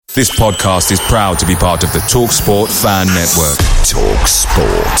This podcast is proud to be part of the TalkSport Fan Network.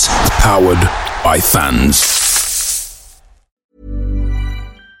 TalkSport. Powered by fans.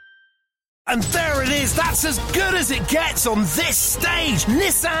 And there it is, that's as good as it gets on this stage.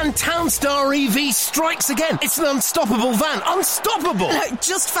 Nissan Townstar EV strikes again. It's an unstoppable van, unstoppable.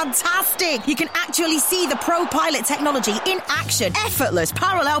 Just fantastic. You can actually see the ProPilot technology in action. Effortless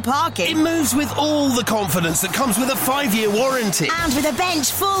parallel parking. It moves with all the confidence that comes with a 5-year warranty. And with a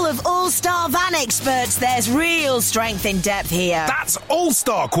bench full of all-star van experts, there's real strength in depth here. That's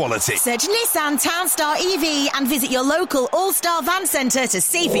all-star quality. Search Nissan Townstar EV and visit your local all-star van centre to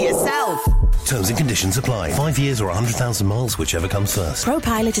see for yourself. Terms and conditions apply. 5 years or 100,000 miles, whichever comes first.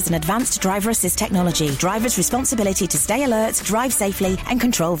 ProPilot is an advanced driver assist technology. Driver's responsibility to stay alert, drive safely and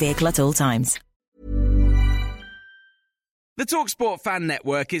control vehicle at all times. The TalkSport Fan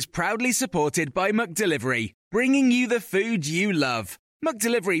Network is proudly supported by McDelivery, bringing you the food you love.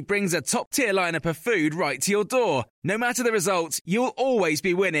 McDelivery brings a top-tier lineup of food right to your door. No matter the result, you'll always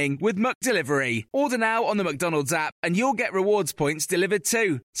be winning with McDelivery. Order now on the McDonald's app and you'll get rewards points delivered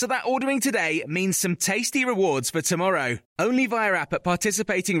too. So that ordering today means some tasty rewards for tomorrow. Only via app at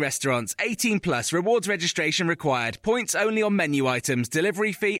participating restaurants. 18 plus. Rewards registration required. Points only on menu items.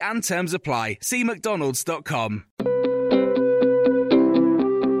 Delivery fee and terms apply. See mcdonalds.com.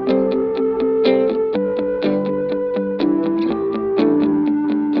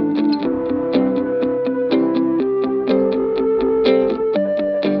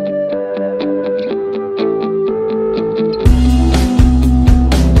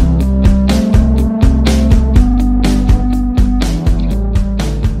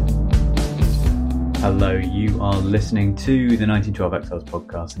 Hello, you are listening to the 1912 Exiles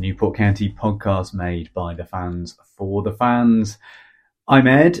podcast, a Newport County podcast made by the fans for the fans. I'm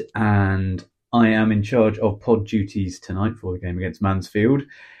Ed, and I am in charge of pod duties tonight for the game against Mansfield.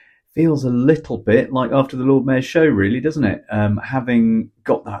 Feels a little bit like after the Lord Mayor's show, really, doesn't it? Having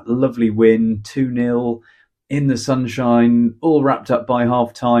got that lovely win, 2-0 in the sunshine, all wrapped up by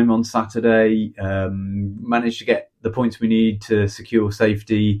half-time on Saturday, managed to get the points we need to secure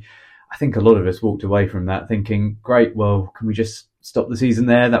safety. I think a lot of us walked away from that thinking, great, well, can we just stop the season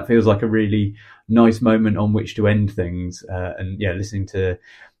there? That feels like a really nice moment on which to end things. And yeah, listening to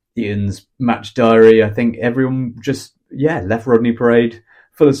Ian's match diary, I think everyone just, left Rodney Parade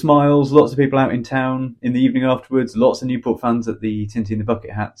full of smiles, lots of people out in town in the evening afterwards, lots of Newport fans at the Tinty and the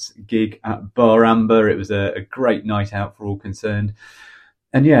Bucket Hats gig at Bar Amber. It was a great night out for all concerned.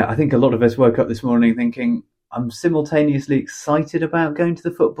 And yeah, I think a lot of us woke up this morning thinking, I'm simultaneously excited about going to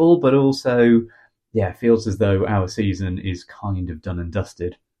the football, but also, feels as though our season is kind of done and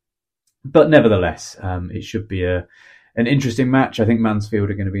dusted. But nevertheless, it should be an interesting match. I think Mansfield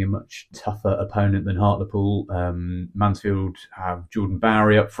are going to be a much tougher opponent than Hartlepool. Mansfield have Jordan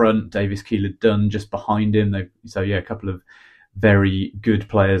Bowery up front, Davis Keeler-Dunn just behind him. A couple of very good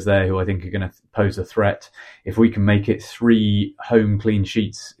players there who I think are going to pose a threat. If we can make it 3 home clean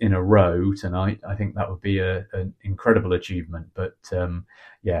sheets in a row tonight, I think that would be an incredible achievement. But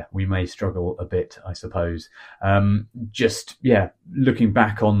we may struggle a bit, I suppose. Looking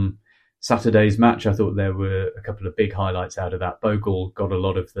back on Saturday's match, I thought there were a couple of big highlights out of that. Bogle got a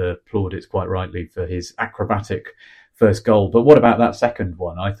lot of the plaudits, quite rightly, for his acrobatic first goal. But what about that second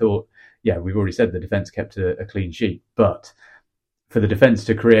one? I thought, we've already said the defence kept a clean sheet, but for the defence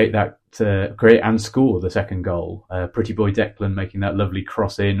to create and score the second goal, Pretty Boy Declan making that lovely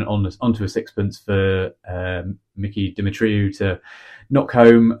cross in onto a sixpence for Mickey Dimitriou to knock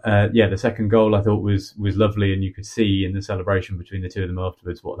home. The second goal I thought was lovely, and you could see in the celebration between the two of them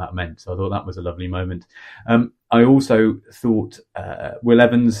afterwards what that meant. So I thought that was a lovely moment. I also thought Will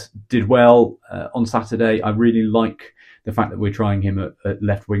Evans did well on Saturday. I really like the fact that we're trying him at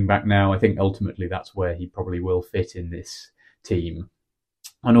left wing back now. I think ultimately that's where he probably will fit in this team.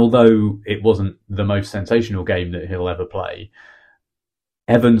 And although it wasn't the most sensational game that he'll ever play,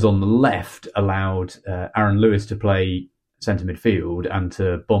 Evans on the left allowed Aaron Lewis to play centre midfield and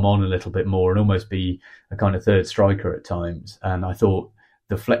to bomb on a little bit more and almost be a kind of third striker at times. And I thought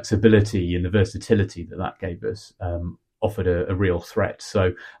the flexibility and the versatility that gave us offered a real threat.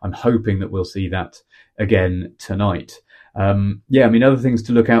 So I'm hoping that we'll see that again tonight. Other things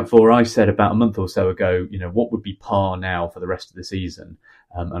to look out for. I said about a month or so ago, what would be par now for the rest of the season?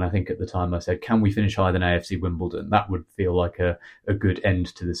 And I think at the time I said, can we finish higher than AFC Wimbledon? That would feel like a good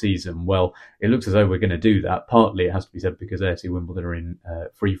end to the season. Well, it looks as though we're going to do that. Partly it has to be said because AFC Wimbledon are in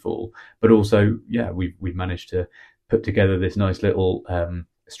free fall, but also, we've managed to put together this nice little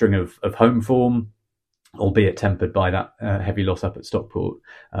string of home form. albeit tempered by that heavy loss up at Stockport.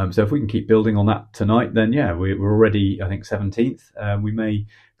 So if we can keep building on that tonight, then we're already, I think, 17th. We may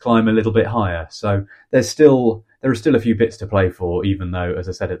climb a little bit higher. So there are still a few bits to play for, even though, as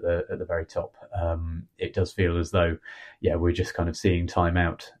I said at the very top, it does feel as though, we're just kind of seeing time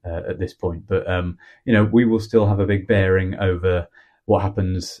out at this point. But we will still have a big bearing over what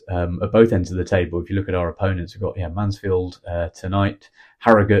happens at both ends of the table. If you look at our opponents, we've got Mansfield tonight,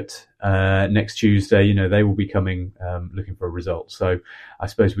 Harrogate next Tuesday. They will be coming looking for a result. So I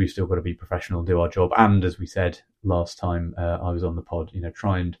suppose we've still got to be professional, do our job, and as we said last time I was on the pod,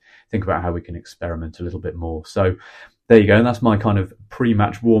 try and think about how we can experiment a little bit more. So there you go. And that's my kind of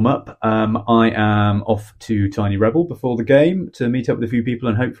pre-match warm-up. I am off to Tiny Rebel before the game to meet up with a few people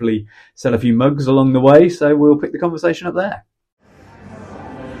and hopefully sell a few mugs along the way. So we'll pick the conversation up there.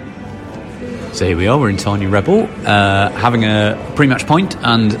 So here we are, we're in Tiny Rebel, having a pre-match pint,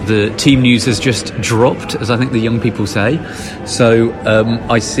 and the team news has just dropped, as I think the young people say. So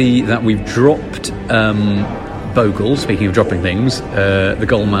I see that we've dropped Bogle, speaking of dropping things, the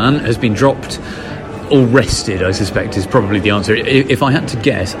goal man, has been dropped or rested, I suspect, is probably the answer. If I had to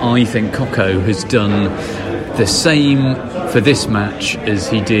guess, I think Coco has done the same for this match as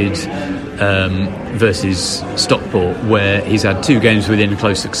he did versus Stockport, where he's had 2 games within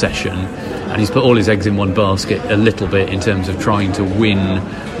close succession, and he's put all his eggs in one basket a little bit in terms of trying to win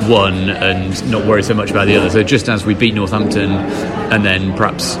one and not worry so much about the other. So just as we beat Northampton and then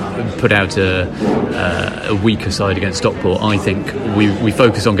perhaps put out a weaker side against Stockport, I think we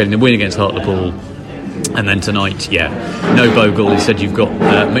focus on getting the win against Hartlepool. And then tonight, no Bogle. Instead, you've got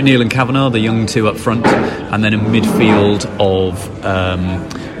McNeil and Kavanagh, the young 2 up front, and then a midfield of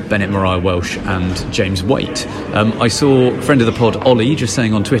Bennett, Mariah Welsh and James Waite. I saw a friend of the pod, Ollie, just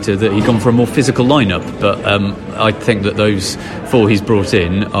saying on Twitter that he'd gone for a more physical lineup, but I think that those 4 he's brought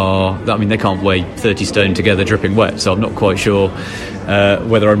in they can't weigh 30 stone together dripping wet, so I'm not quite sure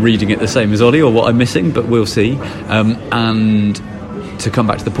whether I'm reading it the same as Ollie or what I'm missing, but we'll see. And to come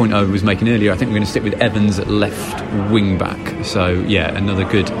back to the point I was making earlier, I think we're going to stick with Evans at left wing back. So another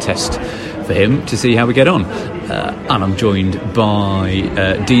good test for him to see how we get on. And I'm joined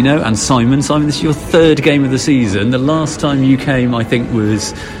by Dino and Simon. Simon, this is your 3rd game of the season. The last time you came, I think,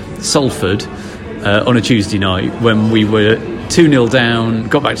 was Salford on a Tuesday night when we were 2-0 down,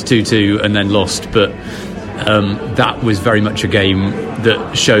 got back to 2-2 and then lost. But that was very much a game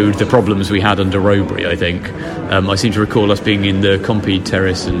that showed the problems we had under Rowbury, I think. I seem to recall us being in the Compede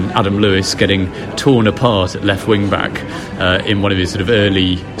Terrace and Adam Lewis getting torn apart at left wing back in one of his sort of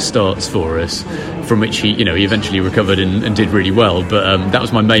early starts for us, from which he eventually recovered and did really well. But that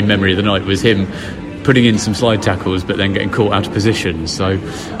was my main memory of the night, was him putting in some slide tackles but then getting caught out of position. So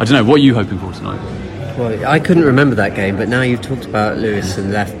I don't know, what are you hoping for tonight? Well, I couldn't remember that game, but now you've talked about Lewis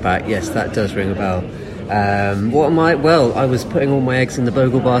and left back, yes, that does ring a bell. What am I? Well, I was putting all my eggs in the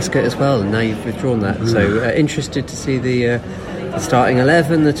Bogle basket as well, and now you've withdrawn that. So interested to see the starting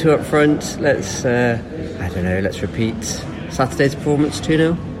 11, the 2 up front. Let's repeat Saturday's performance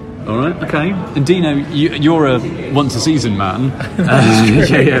 2-0. All right, okay. And Dino, you're a once-a-season man.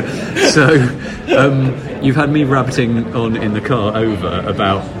 So you've had me rabbiting on in the car over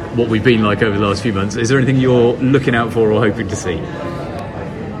about what we've been like over the last few months. Is there anything you're looking out for or hoping to see?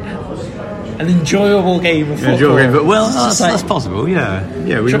 An enjoyable game of football. That's possible, yeah.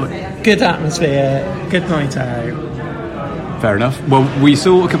 We might. Good atmosphere, good night out. Fair enough. Well, we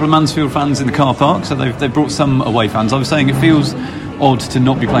saw a couple of Mansfield fans in the car park, so they've brought some away fans. I was saying it feels odd to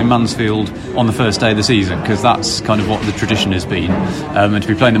not be playing Mansfield on the first day of the season, because that's kind of what the tradition has been. And to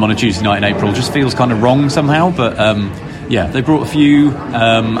be playing them on a Tuesday night in April just feels kind of wrong somehow, but they brought a few, so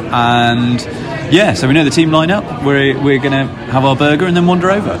we know the team line-up. We're going to have our burger and then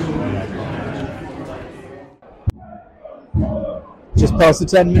wander over. Just past the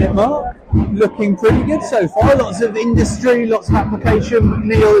 10-minute mark, looking pretty good so far. Lots of industry, lots of application.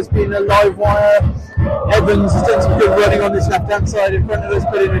 McNeil has been a live wire. Evans has done some good running on this left-hand side in front of us,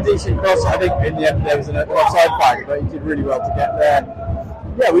 put in a decent cross. I think in the end there was an offside flag, but he did really well to get there.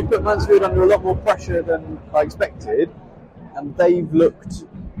 We put Mansfield under a lot more pressure than I expected, and they've looked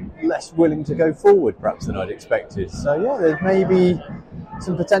less willing to go forward perhaps than I'd expected. So there's maybe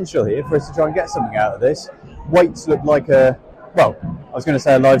some potential here for us to try and get something out of this. Waits looked like I was going to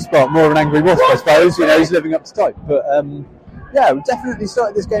say a live spot, more of an angry wasp, I suppose. He's living up to type. But we definitely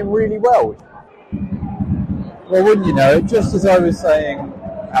started this game really well. Well, wouldn't you know it? Just as I was saying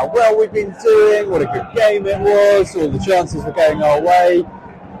how well we've been doing, what a good game it was, all the chances were going our way.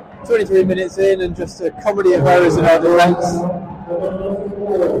 23 minutes in, and just a comedy of errors in our defence.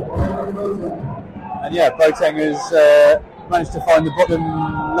 And Boateng has managed to find the bottom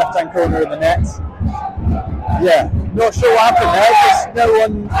left-hand corner of the net. Yeah, not sure what happened there, because no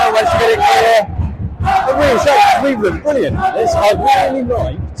one managed to get it clear. I'm really shocked, we've looked brilliant at this. I really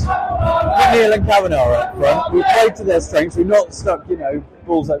liked McNeil and Kavanagh up front. We played to their strengths, we've not stuck,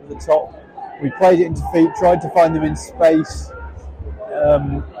 balls over the top. We played it into feet, tried to find them in space.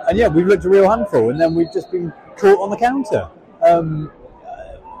 And yeah, we've looked a real handful, and then we've just been caught on the counter.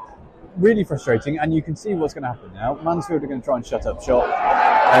 Really frustrating, and you can see what's going to happen now. Mansfield are going to try and shut up shop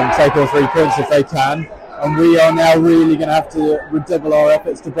and take all 3 points if they can, and we are now really going to have to redouble our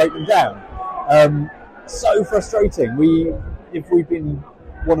efforts to break them down. So frustrating. If we'd been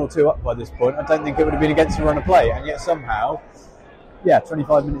 1 or 2 up by this point, I don't think it would have been against the run of play, and yet somehow,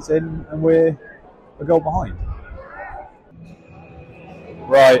 25 minutes in, and we're a goal behind.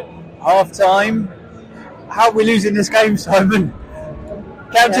 Right, half time. How are we losing this game, Simon?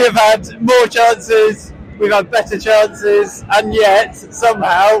 County have had more chances, we've had better chances, and yet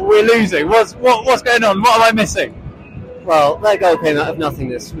somehow we're losing. What's going on? What am I missing? Well, that goal came out of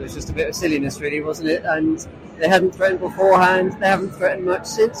nothingness. It was just a bit of silliness, really, wasn't it? And they hadn't threatened beforehand. They haven't threatened much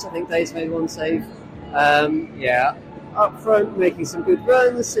since. I think Dave's made 1 save. Up front, making some good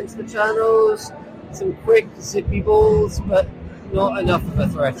runs into the channels, some quick, zippy balls, but not enough of a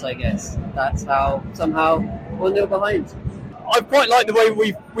threat, I guess. That's how somehow 1-0 behind. I quite like the way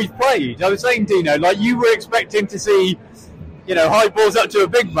we've played. I was saying, Dino, like you were expecting to see, high balls up to a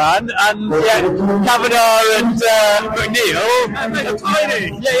big man, and yet Kavanagh and McNeil, they're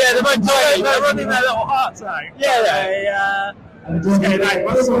tiny. Yeah, they're both tiny. They're running their little hearts out. Yeah. Just getting out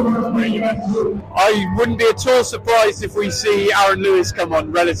I wouldn't be at all surprised if we see Aaron Lewis come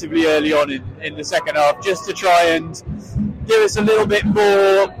on relatively early on in the second half, just to try and give us a little bit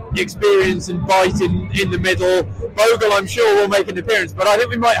more experience and bite in the middle. Bogle, I'm sure, will make an appearance, but I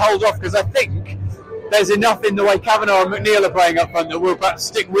think we might hold off, because I think there's enough in the way Kavanagh and McNeil are playing up front that we'll perhaps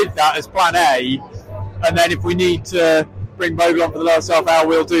stick with that as plan A, and then if we need to bring Bogle on for the last half hour,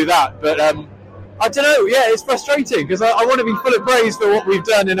 we'll do that. But I don't know, it's frustrating, because I want to be full of praise for what we've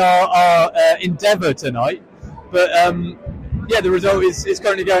done in our endeavour tonight, but the result is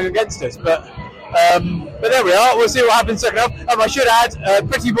currently going against us. But there we are. We'll see what happens second half. I should add,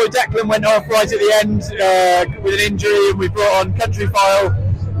 Pretty Boy Declan went off right at the end with an injury, and we brought on Country File.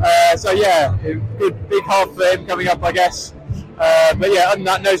 Good big half for him coming up, I guess. Other than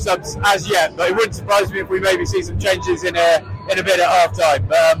that, no subs as yet. But it wouldn't surprise me if we maybe see some changes in a bit at half time.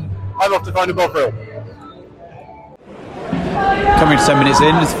 But I'm off to find a ball for. Coming to 10 minutes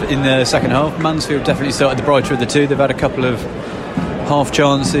in the second half, Mansfield definitely started the brighter of the two. They've had a couple of half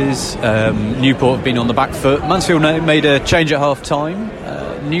chances. Newport have been on the back foot. Mansfield made a change at half time.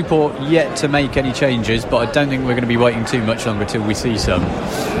 Newport yet to make any changes, but I don't think we're going to be waiting too much longer till we see some.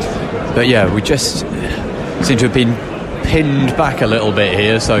 But we just seem to have been pinned back a little bit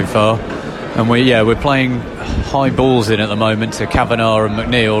here so far, and we're playing high balls in at the moment to Kavanagh and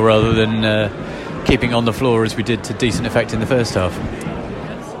McNeil rather than keeping on the floor as we did to decent effect in the first half.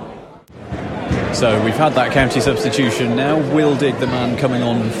 So we've had that county substitution now. Wildig, the man coming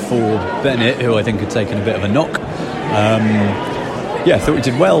on for Bennett, who I think had taken a bit of a knock. I thought we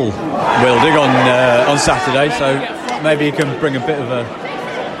did well, Wildig, on Saturday, so maybe he can bring a bit of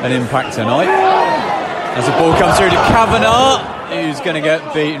an impact tonight. As the ball comes through to Kavanagh, who's going to get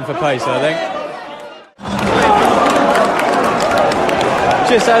beaten for pace, I think.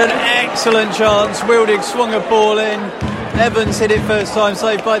 Just had an excellent chance. Wildig swung a ball in. Evans hit it first time,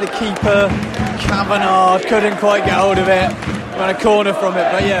 saved by the keeper. Kavanagh couldn't quite get hold of it. Got a corner from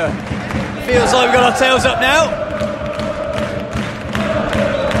it, but feels like we've got our tails up now.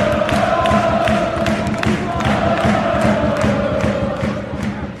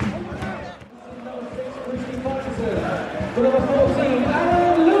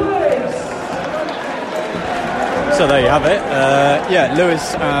 So there you have it.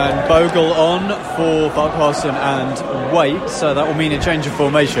 Lewis and Bogle on for Farquharson and Waite. So that will mean a change of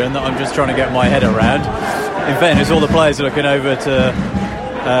formation that I'm just trying to get my head around. In fairness, all the players are looking over to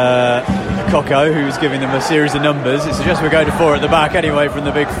Coco, who's giving them a series of numbers. It suggests we're going to 4 at the back anyway, from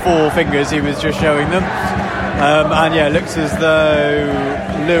the big 4 fingers he was just showing them. It looks as though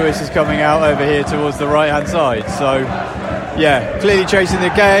Lewis is coming out over here towards the right hand side. So clearly chasing the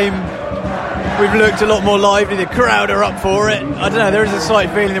game. We've looked a lot more lively. The crowd are up for it. I don't know, there is a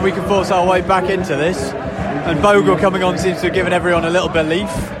slight feeling that we can force our way back into this. And Bogle coming on seems to have given everyone a little belief.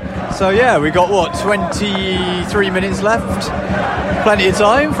 So we've got 23 minutes left. Plenty of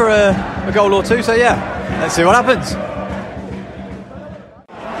time for a goal or two. So let's see what happens.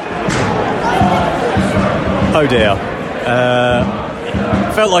 Oh dear.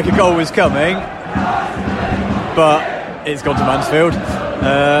 Felt like a goal was coming, but it's gone to Mansfield.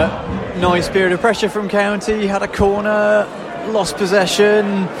 nice period of pressure from County, had a corner, lost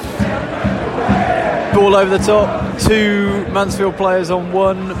possession, ball over the top, 2 Mansfield players on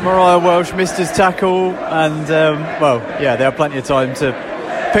 1. Mariah Welsh missed his tackle, and they had plenty of time to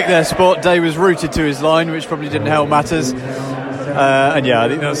pick their spot. Day was rooted to his line, which probably didn't help matters. I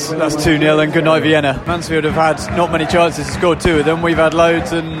think that's 2-0, and good night Vienna. Mansfield have had not many chances to score 2 of them. We've had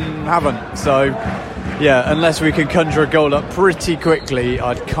loads and haven't. So, unless we can conjure a goal up pretty quickly,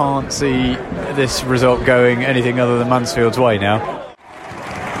 I can't see this result going anything other than Mansfield's way now.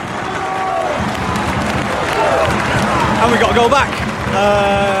 And we got a goal back.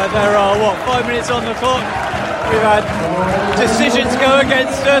 There are 5 minutes on the clock. We've had decisions go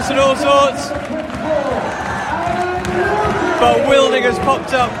against us and all sorts, but Wilding has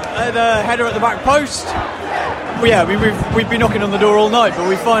popped up the header at the back post. We've been knocking on the door all night, but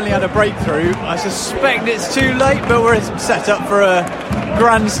we finally had a breakthrough. I suspect it's too late, but we're set up for a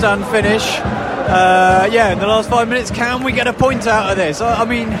grandstand finish. In the last 5 minutes, can we get a point out of this? I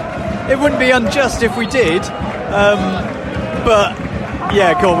mean, it wouldn't be unjust if we did.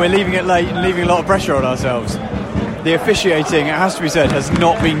 We're leaving it late and leaving a lot of pressure on ourselves. The officiating, it has to be said, has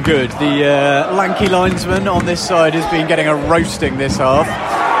not been good. The lanky linesman on this side has been getting a roasting this half.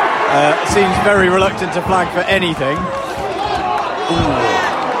 Seems very reluctant to flag for anything.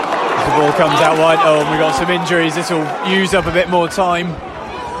 As the ball comes out wide. Oh, and we've got some injuries. This will use up a bit more time.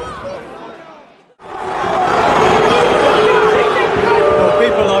 Well,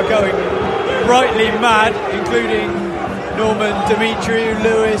 people are going rightly mad, including Norman, Demetriou,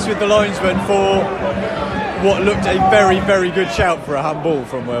 Lewis with the linesman for what looked a very, very good shout for a handball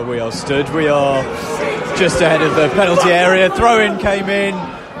from where we are stood. We are just ahead of the penalty area. Throw-in came in.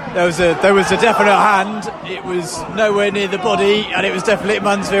 There was a definite hand. It was nowhere near the body, and it was definitely a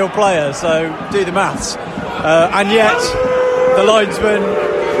Mansfield player. So do the maths. And yet the linesman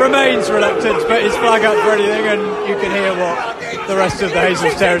remains reluctant to put his flag up for anything, and you can hear what the rest of the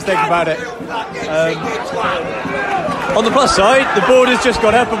Hazel's Terrors think about it. On the plus side, the board has just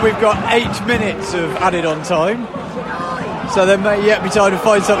gone up and we've got 8 minutes of added on time. So there may yet be time to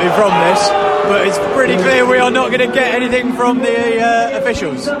find something from this, but it's pretty clear we are not going to get anything from the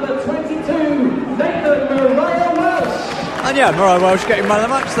officials. And Mariah Welsh getting man of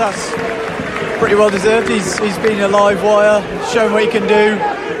the match. That's pretty well deserved. He's been a live wire, shown what he can do,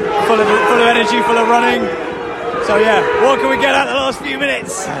 full of energy, full of running. So what can we get out of the last few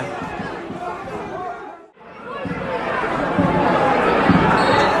minutes?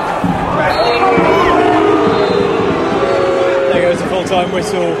 Full-time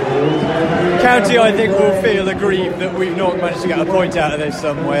whistle. County, I think, will feel aggrieved that we've not managed to get a point out of this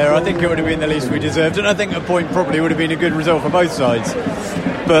somewhere. I think it would have been the least we deserved, and I think a point probably would have been a good result for both sides.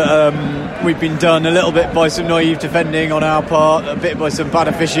 But we've been done a little bit by some naive defending on our part, a bit by some bad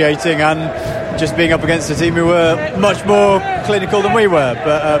officiating, and just being up against a team who were much more clinical than we were.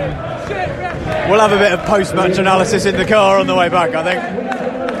 But we'll have a bit of post-match analysis in the car on the way back, I think.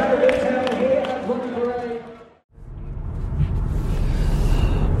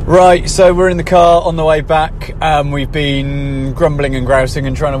 Right, so we're in the car on the way back. We've been grumbling and grousing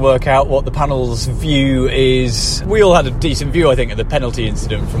and trying to work out what the panel's view is. We all had a decent view, I think, of the penalty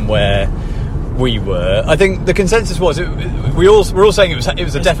incident from where we were. I think the consensus was we're all saying it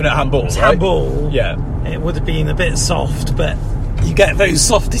was a definite handball. It's right? handball. Yeah, it would have been a bit soft, but you get those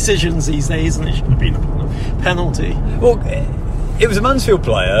soft decisions these days, and it should have been a penalty. Well, it was a Mansfield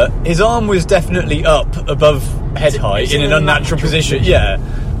player. His arm was definitely up above head height in an unnatural position. Yeah.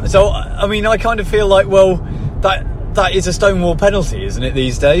 So, I mean, I kind of feel like, well, that is a Stonewall penalty, isn't it,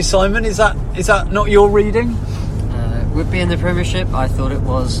 these days? Simon, is that not your reading? Would be in the Premiership. I thought it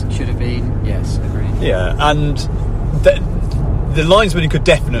should have been. Yes, agreed. Yeah, and the linesman could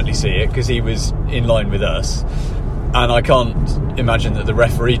definitely see it because he was in line with us, and I can't imagine that the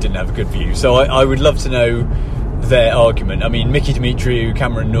referee didn't have a good view. So I would love to know their argument. I mean, Mickey Demetriou,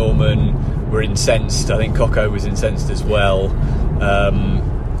 Cameron Norman were incensed. I think Coco was incensed as well.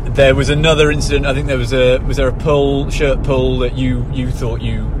 There was another incident. I think was there a shirt pull that you thought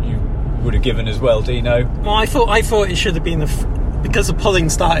you would have given as well, Dino? Well, I thought it should have been because the pulling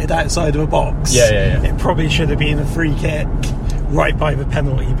started outside of a box. Yeah. It probably should have been a free kick right by the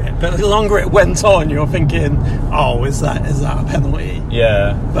penalty bit. But the longer it went on, you're thinking, oh, is that a penalty?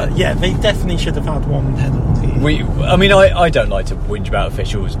 Yeah. But yeah, they definitely should have had one penalty. I don't like to whinge about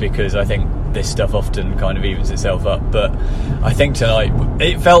officials because I think this stuff often kind of evens itself up. But I think tonight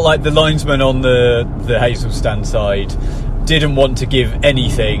it felt like the linesman on the Hazel stand side didn't want to give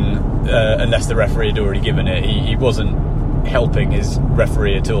anything unless the referee had already given it. He wasn't helping his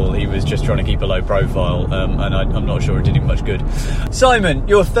referee at all. He was just trying to keep a low profile, and I'm not sure it did him much good. Simon,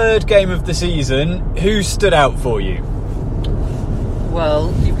 your third game of the season, who stood out for you?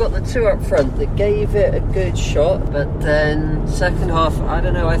 Well, you've got the two up front that gave it a good shot, but then second half, I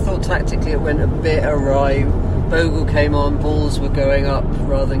don't know, I thought tactically it went a bit awry. Bogle came on, balls were going up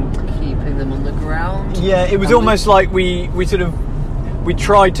rather than keeping them on the ground. Yeah, it was almost like we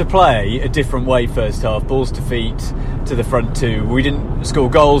tried to play a different way first half, balls to feet to the front two. We didn't score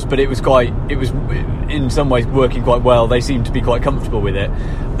goals, but it was in some ways working quite well. They seemed to be quite comfortable with it.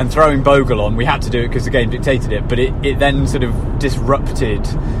 And throwing Bogle on, we had to do it because the game dictated it, but it then sort of disrupted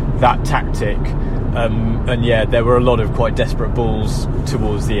that tactic. And yeah, there were a lot of quite desperate balls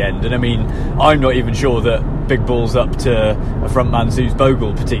towards the end. And I mean, I'm not even sure that big balls up to a front man suits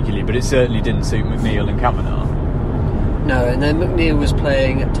Bogle particularly, but it certainly didn't suit McNeil and Kavanagh. No, and then McNeil was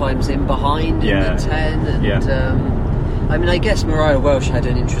playing at times in behind in the 10, and I mean, I guess Mariah Welsh had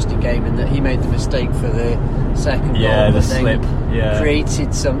an interesting game in that he made the mistake for the second goal, the slip,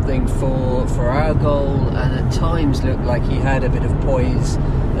 created something for our goal, and at times looked like he had a bit of poise,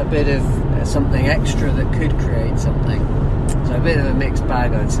 a bit of something extra that could create something. So a bit of a mixed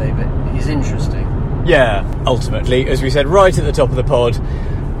bag, I'd say, but he's interesting. Yeah, ultimately, as we said right at the top of the pod,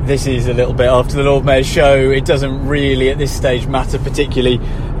 this is a little bit after the Lord Mayor's show. It doesn't really at this stage matter particularly,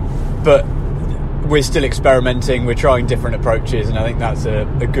 but we're still experimenting, we're trying different approaches, and I think that's a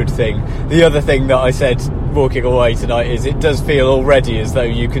good thing. The other thing that I said walking away tonight is it does feel already as though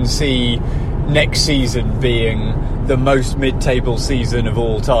you can see next season being the most mid-table season of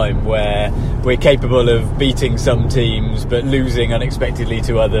all time, where we're capable of beating some teams but losing unexpectedly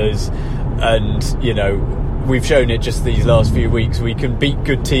to others. And, you know, we've shown it just these last few weeks. We can beat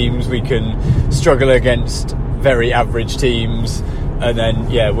good teams, we can struggle against very average teams, and then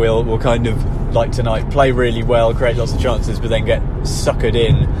we'll kind of, like tonight, play really well, create lots of chances, but then get suckered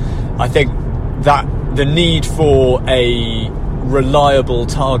in. I think that the need for a reliable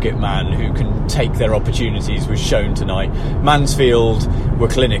target man who can take their opportunities was shown tonight. Mansfield were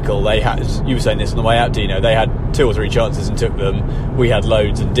clinical. They had, you were saying this on the way out, Dino, they had 2 or 3 chances and took them. We had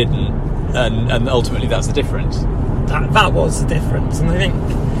loads and didn't, and ultimately that's the difference. That was the difference, and I think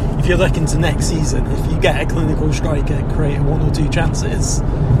if you're looking to next season, if you get a clinical striker creating 1 or 2 chances,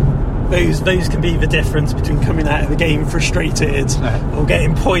 those can be the difference between coming out of the game frustrated or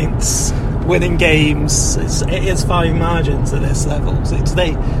getting points, winning games. It is fine margins at this level. So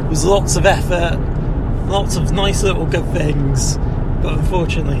today was lots of effort, lots of nice little good things, but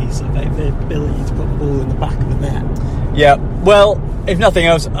unfortunately sort of the ability to put the ball in the back of the net. Yeah, well, if nothing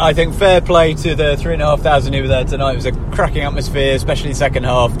else, I think fair play to the 3,500 who were there tonight. It was a cracking atmosphere, especially second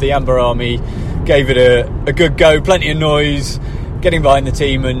half. The Amber Army gave it a good go, plenty of noise, getting behind the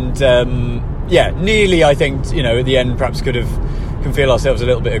team, and nearly, I think, you know, at the end perhaps can feel ourselves a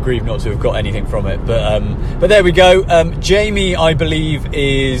little bit aggrieved not to have got anything from it, but there we go. Jamie, I believe,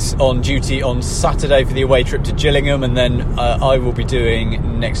 is on duty on Saturday for the away trip to Gillingham, and then I will be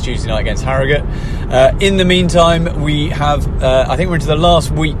doing next Tuesday night against Harrogate. In the meantime, we have I think we're into the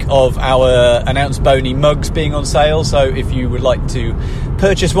last week of our announced Boney mugs being on sale, so if you would like to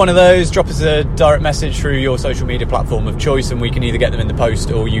purchase one of those, drop us a direct message through your social media platform of choice, and we can either get them in the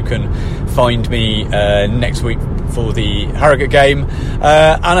post or you can find me next week for the Harrogate game.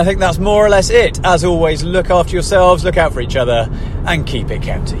 And I think that's more or less it. As always, look after yourselves, look out for each other, and keep it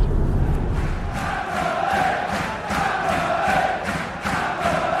county.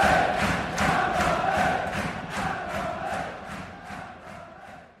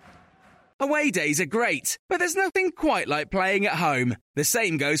 Away days are great, but there's nothing quite like playing at home. The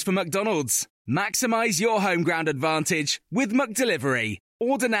same goes for McDonald's. Maximise your home ground advantage with McDelivery.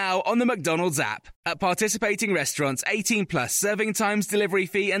 Order now on the McDonald's app. At participating restaurants, 18 plus, serving times, delivery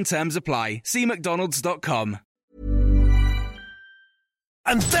fee and terms apply. See mcdonalds.com.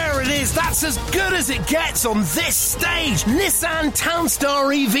 And there it is, that's as good as it gets on this stage. Nissan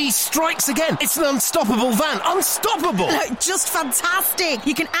Townstar EV strikes again. It's an unstoppable van, unstoppable. Look, just fantastic.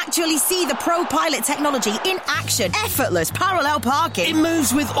 You can actually see the ProPilot technology in action. Effortless parallel parking. It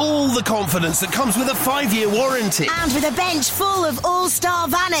moves with all the confidence that comes with a 5-year warranty. And with a bench full of all-star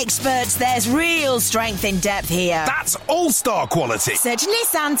van experts, there's real strength in depth here. That's all-star quality. Search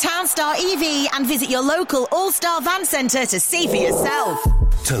Nissan Townstar EV and visit your local all-star van centre to see for yourself.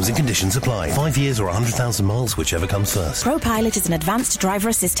 Terms and conditions apply. 5 years or 100,000 miles, whichever comes first. ProPilot is an advanced driver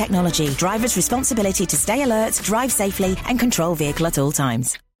assist technology. Driver's responsibility to stay alert, drive safely, and control vehicle at all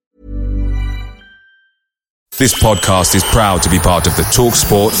times. This podcast is proud to be part of the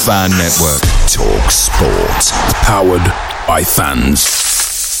TalkSport Fan Network. TalkSport. Powered by fans.